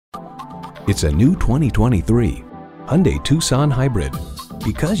It's a new 2023 Hyundai Tucson Hybrid.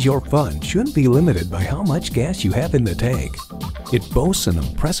 Because your fun shouldn't be limited by how much gas you have in the tank. It boasts an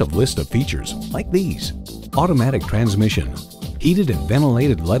impressive list of features like these: automatic transmission, heated and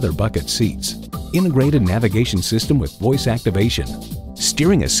ventilated leather bucket seats, integrated navigation system with voice activation,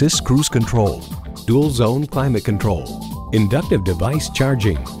 steering assist cruise control, dual zone climate control, inductive device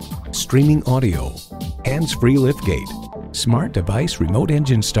charging, streaming audio, hands-free liftgate, smart device remote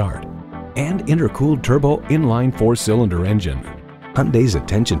engine start, and intercooled turbo inline 4-cylinder engine. Hyundai's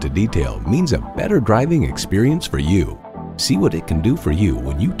attention to detail means a better driving experience for you. See what it can do for you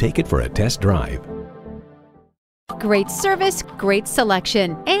when you take it for a test drive. Great service, great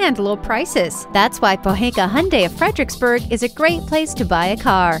selection, and low prices. That's why Pohanka Hyundai of Fredericksburg is a great place to buy a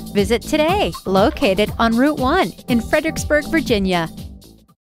car. Visit today, located on Route 1 in Fredericksburg, Virginia.